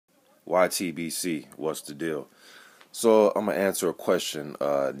YTBC, what's the deal? So I'm gonna answer a question.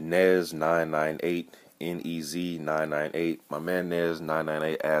 Nez998, Nez998. My man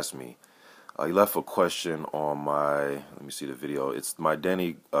Nez998 asked me. He left a question on my. Let me see the video. It's my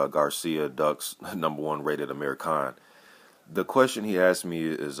Denny Garcia Ducks #1 rated American. The question he asked me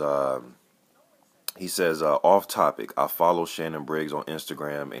is. He says, off topic, I follow Shannon Briggs on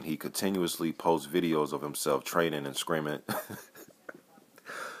Instagram, and he continuously posts videos of himself training and screaming,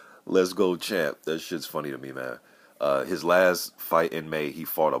 "Let's go, champ." That shit's funny to me, man. His last fight in May, he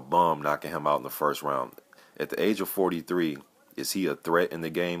fought a bum, knocking him out in the first round. At the age of 43, is he a threat in the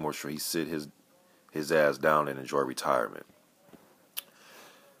game, or should he sit his ass down and enjoy retirement?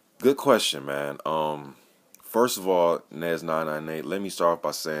 Good question, man. First of all, Nez998, let me start off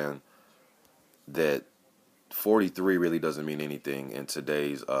by saying that 43 really doesn't mean anything in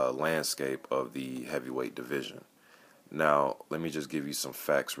today's landscape of the heavyweight division. Now, let me just give you some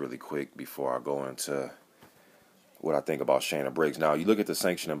facts really quick before I go into what I think about Shannon Briggs. Now, you look at the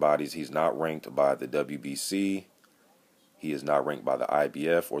sanctioning bodies, he's not ranked by the WBC, he is not ranked by the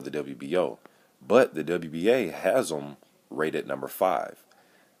IBF or the WBO, but the WBA has him rated number 5.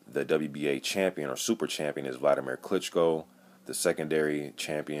 The WBA champion or super champion is Vladimir Klitschko. The secondary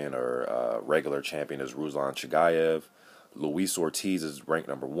champion or regular champion is Ruslan Chagayev. Luis Ortiz is ranked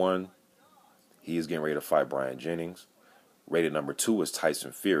number 1. He is getting ready to fight Brian Jennings. Rated number 2 is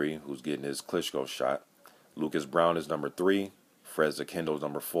Tyson Fury, who's getting his Klitschko shot. Lucas Brown is number 3. Fred Zakendo is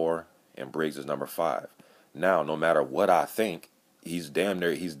number 4. And Briggs is number 5. Now, no matter what I think, he's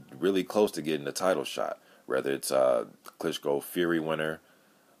really close to getting the title shot. Whether it's Klitschko Fury winner,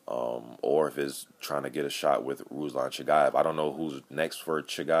 or if it's trying to get a shot with Ruslan Chagayev. I don't know who's next for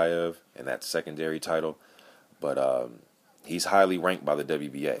Chagayev in that secondary title, but he's highly ranked by the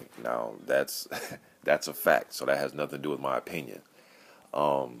WBA. Now, that's that's a fact, so that has nothing to do with my opinion.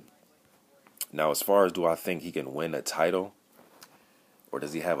 Now, as far as do I think he can win a title, or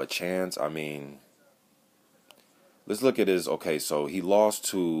does he have a chance? I mean, let's look at his, okay, so he lost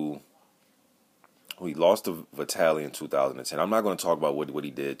to Vitali in 2010. I'm not going to talk about what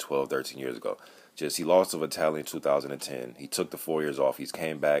he did 12, 13 years ago. Just he lost to Vitali in 2010. He took the 4 years off. He's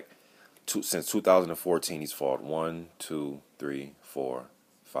came back. Since 2014, he's fought 1, 2, 3, 4,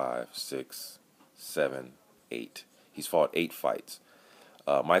 5, 6, 7, 8. He's fought 8 fights.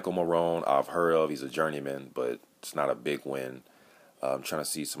 Michael Marone, I've heard of. He's a journeyman, but it's not a big win. I'm trying to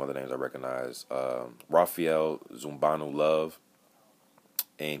see some other names I recognize. Rafael Zumbanu Love.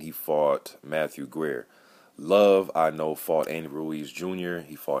 And he fought Matthew Greer. Love, I know, fought Andy Ruiz Jr.,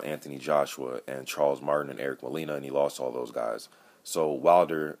 he fought Anthony Joshua and Charles Martin and Eric Molina, and he lost all those guys. So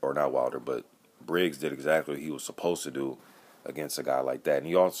but Briggs did exactly what he was supposed to do against a guy like that. And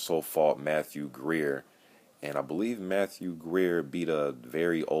he also fought Matthew Greer, and I believe Matthew Greer beat a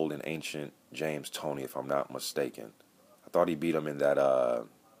very old and ancient James Toney, if I'm not mistaken. I thought he beat him in that,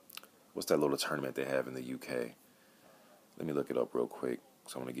 what's that little tournament they have in the UK? Let me look it up real quick.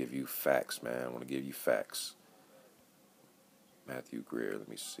 So I'm going to give you facts, man. I want to give you facts. Matthew Greer, let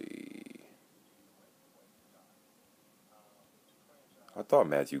me see. I thought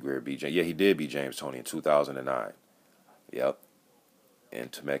Matthew Greer beat James. Yeah, he did beat James Toney in 2009. Yep. In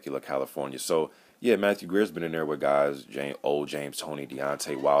Temecula, California. So, yeah, Matthew Greer's been in there with guys, old James Toney,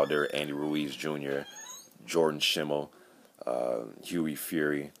 Deontay Wilder, Andy Ruiz Jr., Jordan Schimmel, Hughie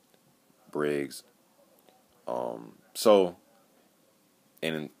Fury, Briggs.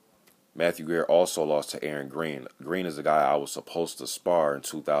 And Matthew Greer also lost to Aaron Green. Green is the guy I was supposed to spar in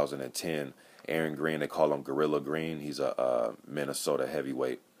 2010. Aaron Green, they call him Gorilla Green. He's a Minnesota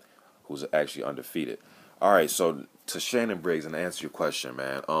heavyweight who's actually undefeated. All right, so to Shannon Briggs, and to answer your question,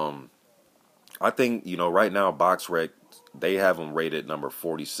 man, I think, right now, BoxRec, they have him rated number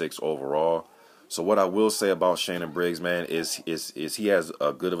 46 overall. So what I will say about Shannon Briggs, man, is he has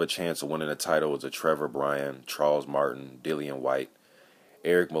a good of a chance of winning the title as a Trevor Bryan, Charles Martin, Dillian White,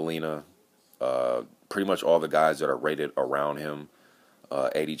 Eric Molina, pretty much all the guys that are rated around him,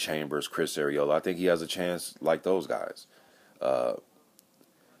 Eddie Chambers, Chris Arreola. I think he has a chance like those guys.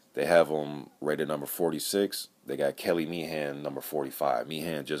 They have him rated number 46. They got Kelly Meehan, number 45.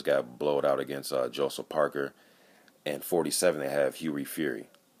 Meehan just got blowed out against Joseph Parker. And 47, they have Hughie Fury.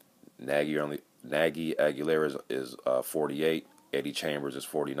 Nagy Aguilera is 48. Eddie Chambers is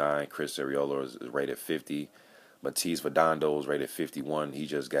 49. Chris Arreola is rated 50. Matisse Vadando is rated 51. He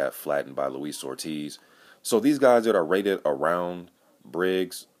just got flattened by Luis Ortiz. So these guys that are rated around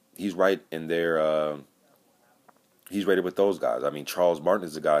Briggs, he's right in there. He's rated with those guys. I mean, Charles Martin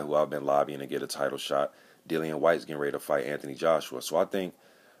is the guy who I've been lobbying to get a title shot. Dillian White's getting ready to fight Anthony Joshua. So I think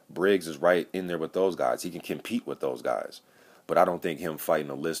Briggs is right in there with those guys. He can compete with those guys. But I don't think him fighting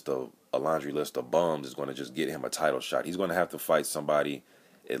a list of a laundry list of bums is going to just get him a title shot. He's going to have to fight somebody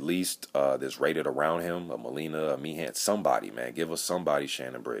at least that's rated around him, a Molina, a Meehan, somebody, man. Give us somebody,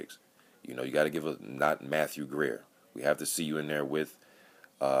 Shannon Briggs. You know, you got to give us, not Matthew Greer. We have to see you in there with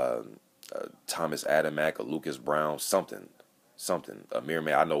Thomas Adamak, a Lucas Brown, something. Amir,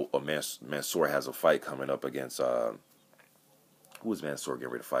 man, I know Mansoor has a fight coming up against, who is Mansoor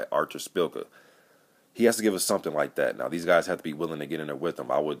getting ready to fight? Archer Spilka. He has to give us something like that. Now, these guys have to be willing to get in there with him.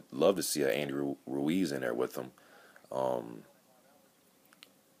 I would love to see an Andy Ruiz in there with him.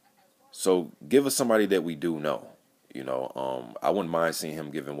 So give us somebody that we do know. You know, I wouldn't mind seeing him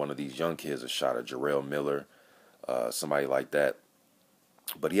giving one of these young kids a shot, a Jarrell Miller, somebody like that.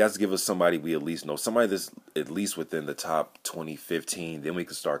 But he has to give us somebody we at least know, somebody that's at least within the top 20, 15. Then we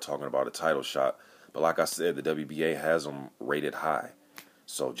can start talking about a title shot. But like I said, the WBA has him rated high.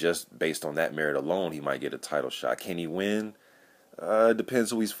 So just based on that merit alone, he might get a title shot. Can he win? It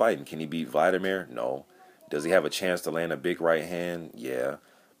depends who he's fighting. Can he beat Vladimir? No. Does he have a chance to land a big right hand? Yeah.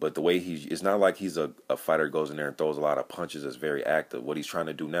 But the way it's not like he's a fighter who goes in there and throws a lot of punches, that's very active. What he's trying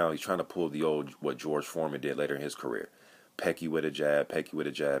to do now, he's trying to pull the old, what George Foreman did later in his career. Peck you with a jab,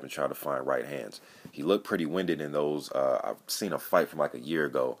 and try to find right hands. He looked pretty winded in those. I've seen a fight from like a year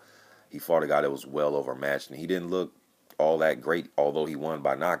ago. He fought a guy that was well overmatched, and he didn't look all that great. Although he won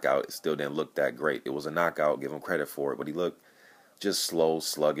by knockout, it still didn't look that great. It was a knockout, give him credit for it, but he looked just slow,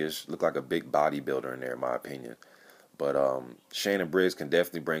 sluggish, looked like a big bodybuilder in there, in my opinion. But Shannon Briggs can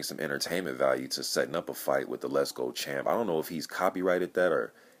definitely bring some entertainment value to setting up a fight with the Let's Go champ. I don't know if he's copyrighted that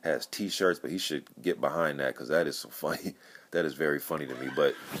or has T-shirts, but he should get behind that because that is so funny. That is very funny to me.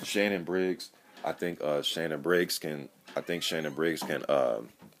 But Shannon Briggs, I think Shannon Briggs can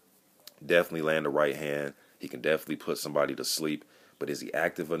definitely land the right hand. He can definitely put somebody to sleep. But is he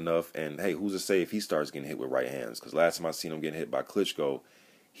active enough? And hey, who's to say if he starts getting hit with right hands? Because last time I seen him getting hit by Klitschko,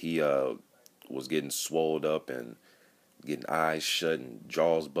 he was getting swolled up and getting eyes shut and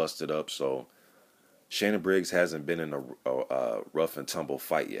jaws busted up. So Shannon Briggs hasn't been in a rough and tumble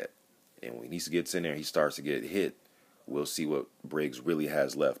fight yet. And when he gets in there, he starts to get hit. We'll see what Briggs really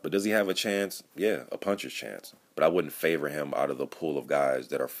has left. But does he have a chance? Yeah, a puncher's chance. But I wouldn't favor him out of the pool of guys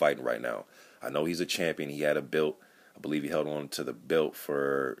that are fighting right now. I know he's a champion. He had a belt. I believe he held on to the belt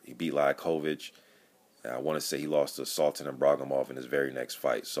he beat Liakovic. And I want to say he lost to Sultan and Bragimov in his very next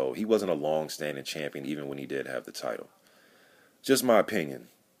fight. So he wasn't a long-standing champion even when he did have the title. Just my opinion.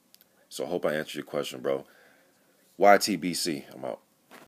 So I hope I answered your question, bro. YTBC, I'm out.